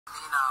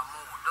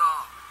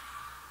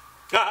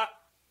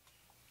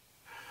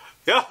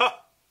Yeah.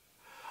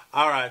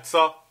 Alright,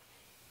 so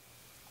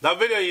that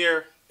video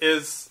here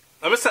is,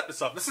 let me set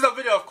this up. This is a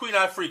video of Queen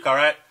Ifrica,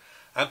 right?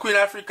 And Queen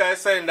Ifrica is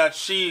saying that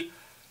she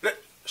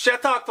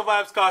talked to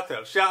Vybz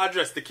Kartel. She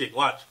addressed the king.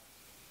 Watch.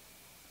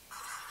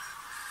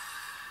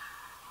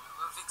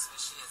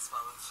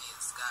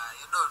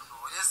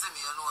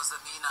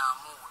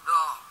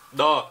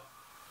 No. I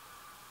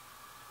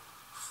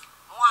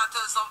want to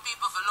tell some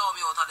people to love me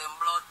out of them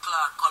blood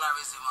clot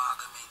colorism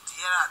argument.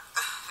 You hear that?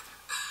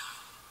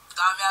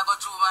 Because I go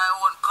through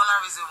my own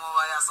colorism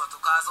over here, so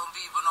because some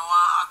people don't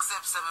want to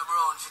accept me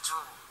brown for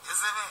true. You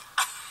see me?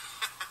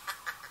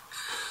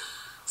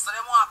 So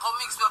they want to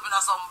come mix me up in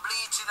some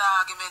bleaching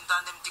argument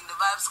and them think the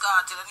Vybz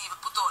Kartel and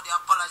even put out the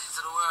apology to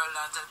the world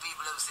and tell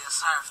people them say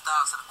surf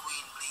talks to the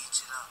queen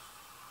bleach, you know.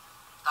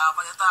 Because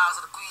when you talk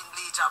to the queen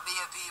bleach, I be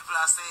people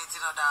are saying,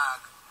 you know,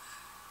 dog.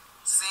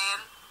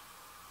 Saying,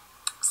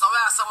 so we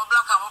are some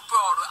black and we're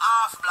proud, we're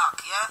half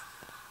black, yeah?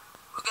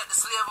 We get the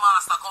slave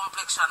master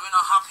complexion, we're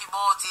not happy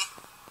about it.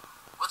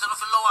 But if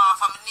you lower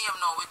off my name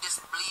now with this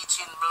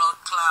bleaching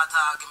blood clot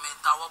argument,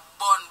 our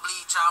bun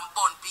bleach and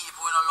bun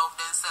people when love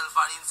themselves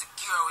and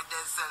insecure with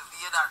themselves,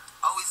 you hear that?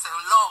 How we say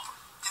love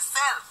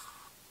yourself.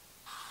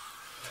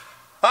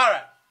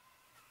 Alright.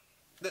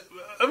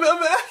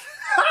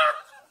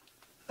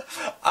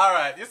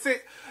 Alright, you see,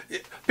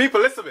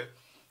 people listen to me.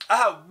 I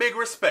have big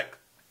respect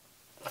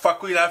for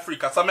Queen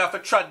Ifrica, so I have to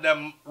tread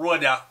them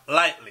road there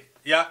lightly,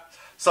 yeah?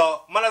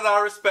 So, man has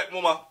a respect,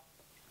 mama,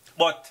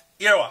 but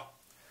here what?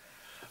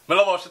 I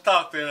love how she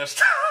talk to you,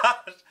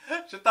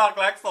 she talk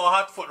like so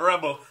hot-foot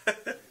rebel.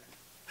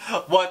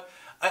 But,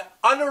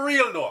 on the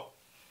real though,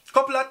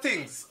 couple of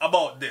things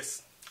about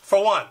this.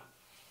 For one,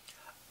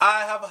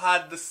 I have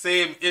had the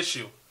same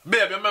issue.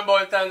 Babe, remember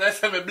one time they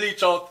said me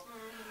bleach out?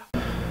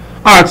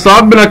 Alright, so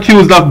I've been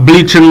accused of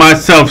bleaching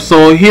myself,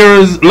 so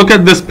look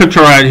at this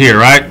picture right here,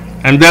 right?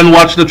 And then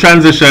watch the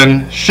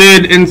transition,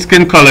 shade in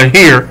skin color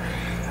here,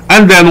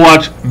 and then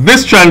watch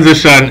this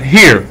transition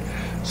here.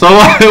 So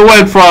it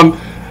went from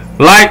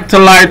light to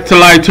light to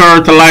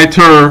lighter to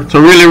lighter to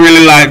really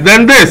really light,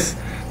 then this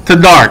to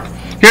dark.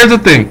 Here's the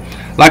thing,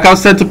 like I've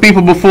said to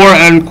people before,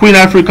 and Queen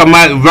Ifrica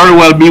might very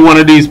well be one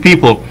of these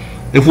people.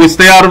 If we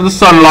stay out of the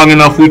sun long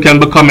enough, we can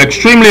become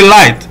extremely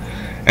light,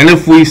 and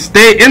if we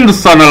stay in the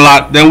sun a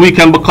lot, then we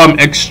can become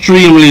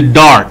extremely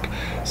dark.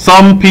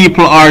 Some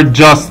people are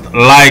just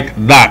like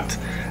that.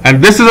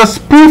 And this is a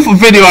spoof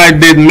video I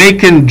did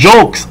making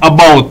jokes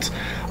about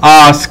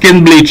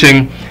skin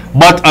bleaching,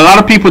 but a lot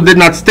of people did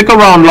not stick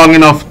around long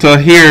enough to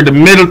hear the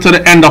middle to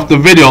the end of the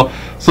video,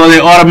 so they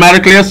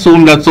automatically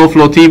assumed that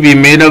SouFLoTV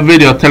made a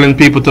video telling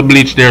people to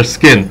bleach their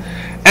skin.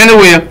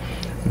 Anyway,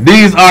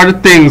 these are the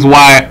things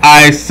why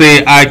I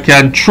say I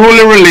can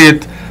truly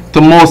relate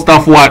to most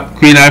of what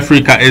Queen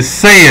Ifrica is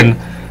saying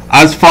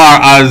as far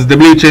as the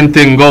bleaching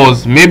thing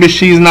goes. Maybe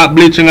she's not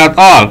bleaching at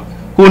all.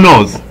 Who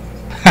knows?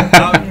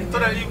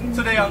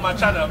 Today on my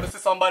channel, I see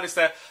somebody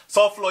say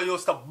SouFLo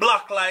used to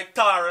black like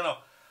tar, you know,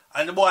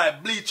 and the boy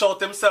bleach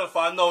out himself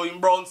and now in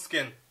brown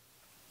skin.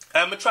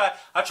 And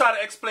I try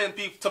to explain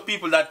to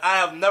people that I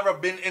have never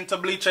been into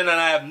bleaching and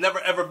I have never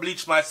ever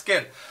bleached my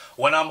skin.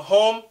 When I'm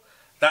home,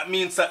 that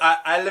means that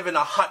I live in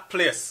a hot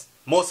place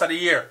most of the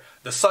year.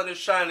 The sun is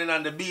shining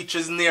and the beach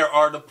is near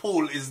or the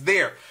pool is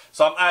there.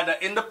 So I'm either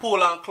in the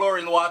pool on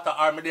chlorine water or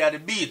I'm at the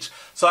beach.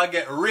 So I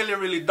get really,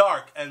 really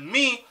dark. And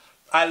me,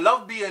 I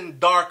love being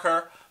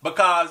darker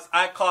because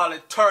I call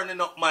it turning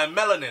up my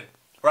melanin,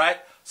 right?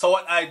 So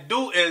what I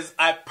do is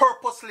I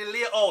purposely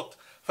lay out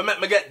to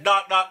make me get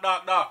dark, dark,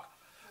 dark, dark.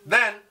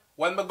 Then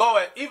when we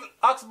go, even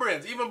ask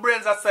brains, even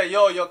brains that say,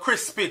 yo, you're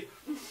crispy.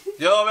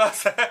 You know what I'm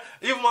saying?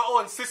 Even my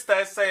own sister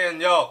is saying,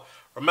 yo,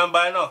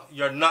 remember, you know,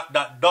 you're not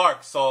that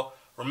dark. So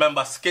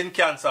remember skin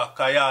cancer,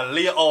 because you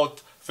lay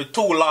out for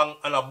too long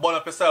and you burn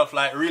up yourself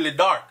like really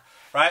dark,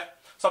 right?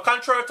 So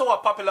contrary to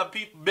what popular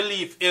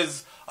belief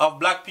is of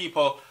black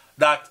people,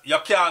 that you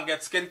can't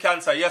get skin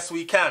cancer, yes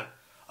we can,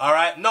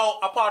 alright? Now,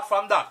 apart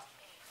from that,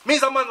 me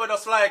as a man who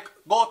just like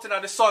go out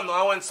in the sun,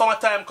 and when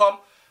summertime come,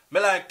 me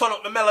like turn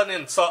up my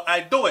melanin, so I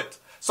do it.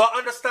 So I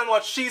understand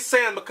what she's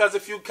saying, because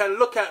if you can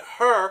look at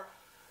her,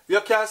 you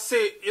can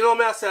see, you know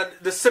me I said,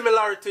 the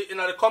similarity in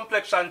the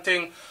complexion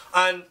thing,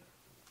 and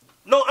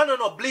no, I don't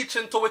know,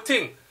 bleaching to a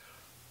thing.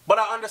 But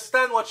I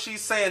understand what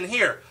she's saying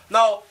here.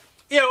 Now,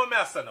 here what me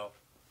I say now.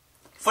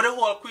 For the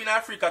whole Queen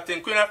Ifrica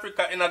thing, Queen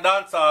Ifrica in a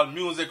dancehall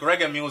music,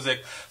 reggae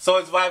music, so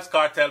it's Vybz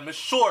Kartel, me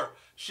sure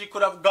she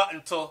could have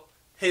gotten to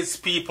his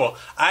people.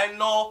 I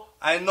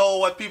know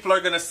what people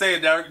are going to say.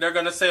 They're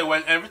going to say,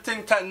 when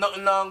everything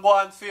nothing now go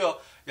on for you,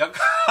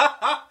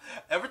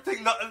 every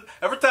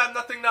time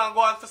nothing now go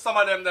on for some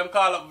of them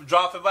call up,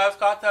 drop a Vybz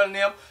Kartel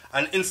name,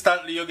 and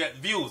instantly you get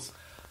views.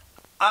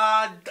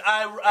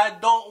 I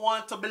don't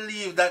want to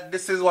believe that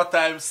this is what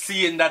I'm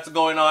seeing that's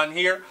going on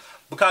here,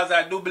 because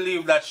I do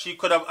believe that she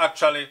could have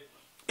actually,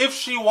 if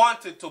she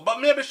wanted to,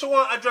 but maybe she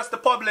won't address the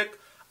public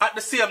at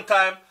the same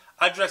time,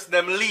 address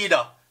them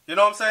leader. You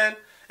know what I'm saying?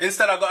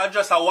 instead of go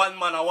address a one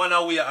man a one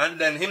away and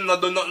then him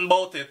not do nothing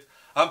about it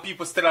and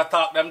people still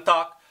talk them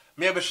talk,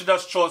 maybe she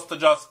just chose to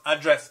just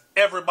address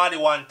everybody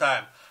one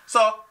time.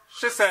 So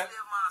she said,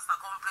 Slave master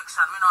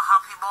complexion, we not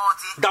happy about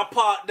it. that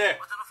part there.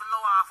 But enough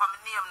lower off my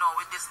name now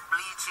with this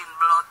bleaching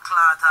blood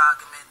clot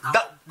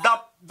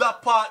argument.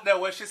 That part there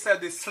where she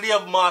said the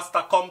slave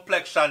master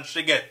complexion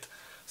she get.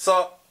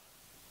 So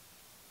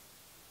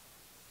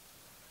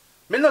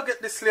me not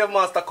get the slave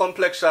master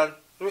complexion.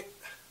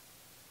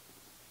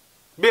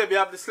 Baby, you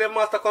have the slave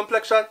master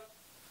complexion?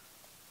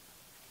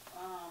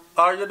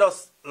 Or you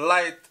just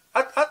light?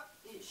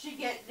 She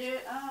get the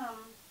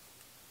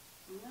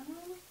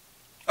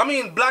I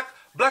mean,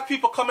 black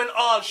people come in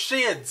all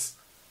shades.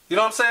 You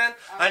know what I'm saying?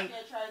 And they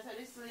try to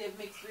say the slave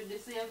mixed with the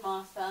slave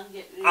master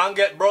and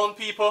get brown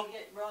people.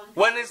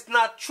 When it's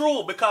not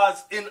true,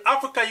 because in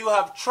Africa you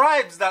have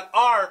tribes that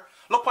are,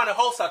 look on the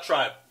Hausa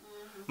tribe.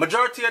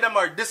 Majority of them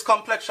are this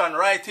complexion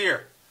right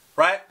here.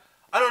 Right?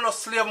 I don't know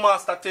slave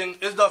master thing.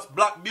 It's just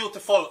black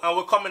beautiful and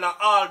we come in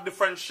all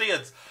different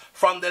shades.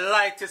 From the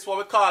lightest, what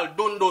we call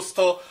dundus,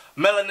 to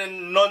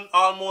melanin, none,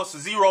 almost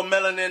zero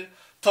melanin,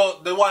 to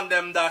the one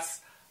them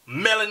that's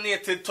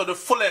melanated to the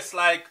fullest,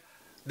 like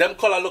them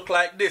color look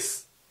like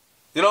this.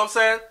 You know what I'm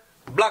saying?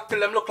 Black till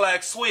them look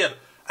like suede.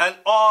 And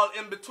all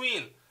in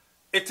between.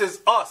 It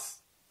is us,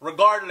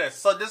 regardless.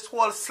 So this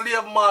whole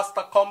slave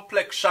master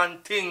complexion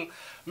thing,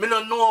 me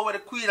don't know what the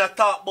Queen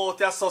talk about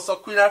here, so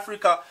Queen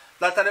Ifrica,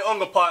 that are the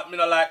younger part me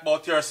don't like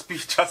about your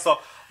speech, so,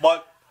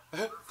 but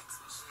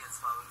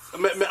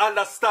me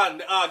understand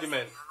the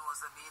argument.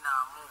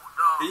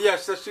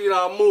 Yes, so she in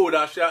a mood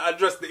and she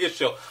addressed the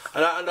issue,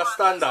 and I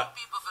understand that.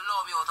 People feel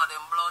love me out of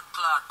them blood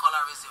clot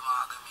colorism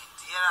argument.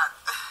 You hear that?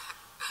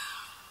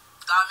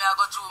 Because me I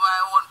go through my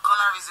own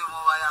colorism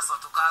over here, so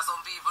because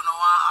some people don't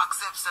want to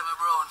accept me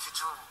brown for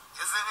true.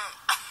 You see me?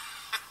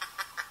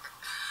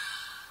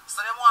 So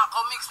they want to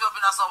come mix me up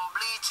in some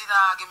bleaching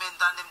argument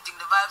and them think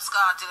the Vybz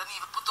Kartel and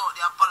even put out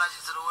the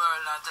apology to the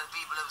world and tell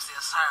people them say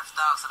surf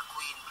talks of the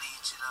Queen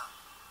bleach, you know.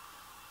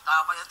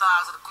 Because when you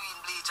talk to the Queen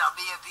bleach, I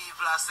be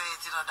people are saying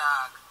it, you know,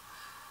 dog.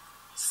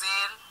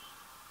 Saying,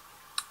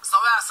 so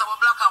we are some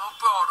black and we're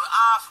proud, we're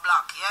half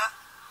black, yeah?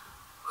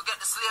 We get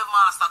the slave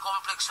master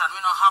complexion,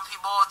 we're not happy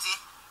about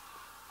it.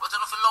 But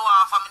enough lower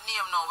off my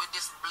name now with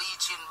this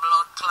bleaching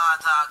blood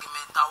clot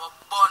argument. Our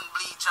bun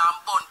bleach and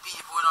bun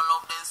people when don't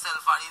love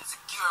themselves and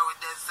insecure with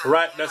themselves.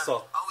 Right, that's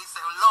all. How we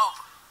say love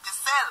the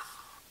self.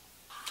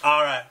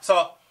 Alright,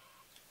 so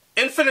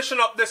in finishing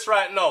up this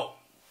right now,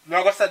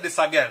 I'm gonna say this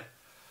again.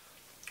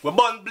 We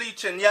bun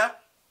bleaching, yeah?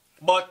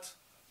 But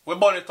we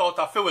burn it out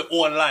of our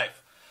own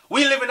life.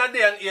 We live in a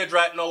day and age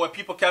right now where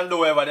people can do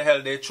whatever the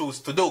hell they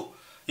choose to do.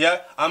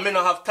 Yeah, and me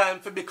not have time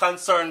to be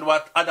concerned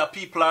what other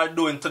people are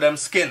doing to them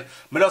skin.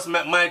 Me just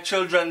make my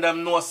children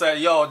them know say,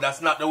 yo,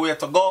 that's not the way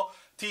to go.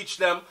 Teach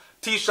them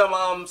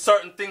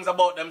certain things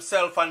about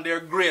themselves and their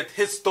great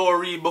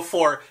history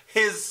before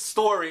his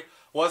story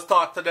was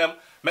taught to them.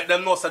 Make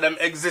them know that them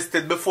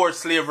existed before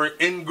slavery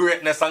in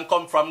greatness and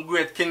come from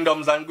great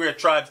kingdoms and great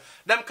tribes.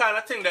 Them kind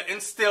of thing that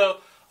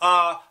instill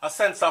a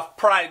sense of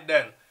pride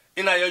then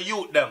in your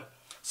youth them.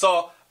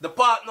 So the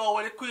part now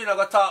where the Queen are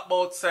going to talk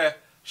about say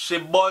she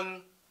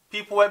burn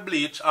people with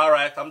bleach,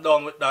 alright, I'm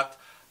done with that.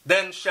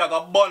 Then she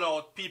got burn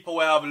out people who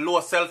have low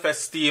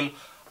self-esteem,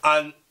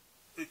 and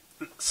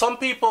some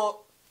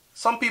people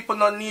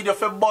don't need you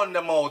to burn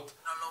them out.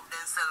 Love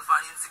themselves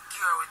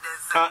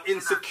and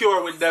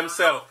insecure with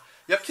themselves.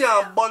 You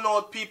can't burn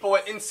out people who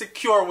are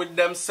insecure with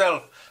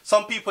themselves.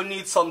 Some people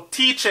need some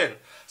teaching.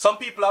 Some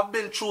people have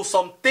been through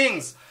some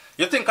things.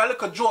 You think a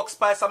little joke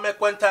Spice I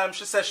make one time,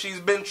 she says she's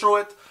been through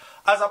it.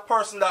 As a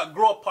person that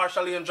grew up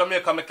partially in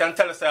Jamaica, I can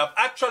tell you, say, I've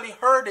actually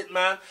heard it,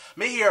 man.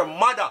 Me hear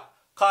mother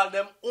call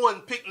them own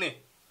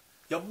picnic.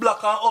 You're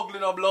black and ugly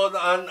no blood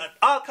and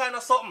all kind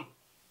of something.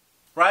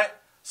 Right?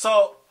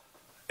 So,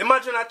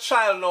 imagine a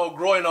child now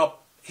growing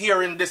up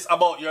hearing this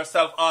about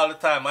yourself all the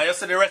time. And you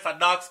see the rest of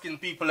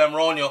dark-skinned people them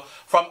around you,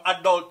 from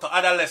adult to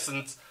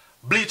adolescents,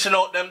 bleaching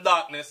out them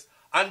darkness.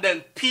 And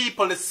then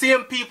people, the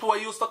same people who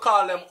used to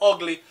call them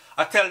ugly,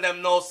 I tell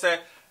them now,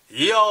 say,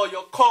 yo,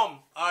 you come,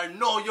 or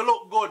no, you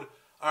look good, or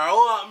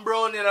oh, I'm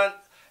brown, and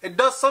it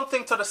does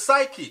something to the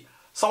psyche.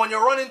 So when you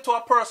run into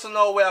a person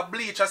now with a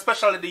bleach,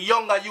 especially the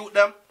younger youth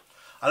them,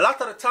 a lot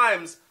of the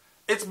times,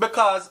 it's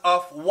because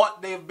of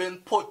what they've been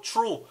put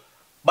through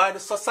by the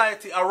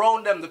society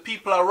around them, the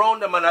people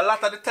around them, and a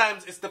lot of the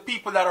times, it's the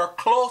people that are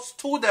close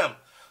to them.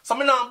 So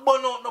I don't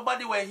burn out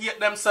nobody who hate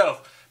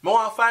themselves. I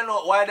want to find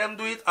out why them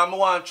do it, and I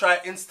want to try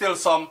instill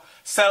some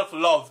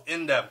self-love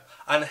in them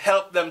and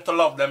help them to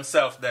love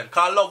themselves then.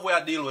 Because love we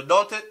are deal with,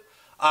 don't it?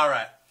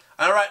 Alright.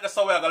 Alright, that's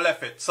how we are going to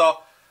left it. So,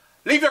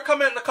 leave your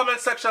comment in the comment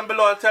section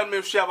below and tell me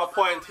if she have a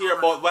point here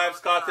about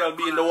Vybz Kartel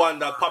being the one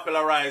that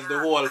popularized the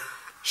whole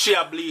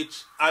shea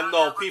bleach. And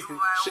now people,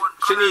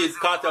 she needs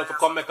Kartel to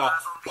come make a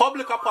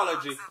public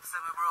apology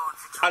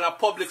and a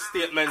public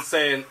statement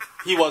saying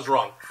he was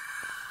wrong.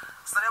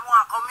 So them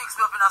want to come mix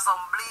me up in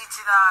some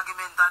bleaching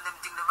argument and them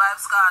think the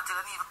Vybz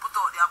Kartel and even put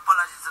out the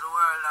apology to the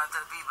world and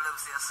tell people them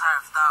say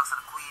surf talks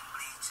of the Queen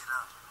bleach, you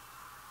know.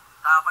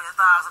 Now when you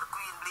talk to the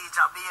Queen bleach,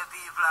 I be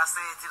people are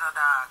saying, you know,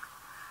 dog.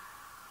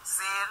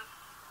 Saying,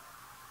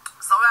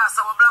 so we are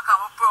some black and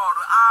we're proud,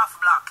 we're half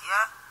black,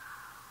 yeah?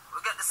 We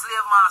get the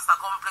slave master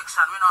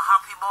complexion, we're not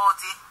happy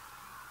about it.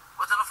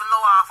 But enough to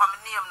lower off my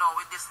name now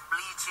with this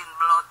bleaching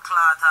blood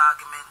clot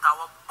argument.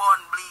 Our bun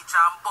bleach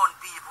and bun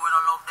people when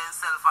don't love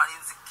themselves and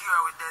insecure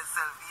with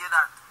themselves. You hear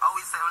that? How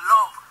we say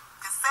love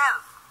to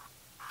self.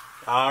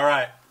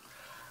 Alright.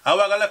 I'm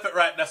gonna leave it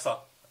right there,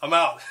 son. I'm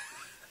out.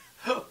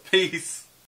 Peace.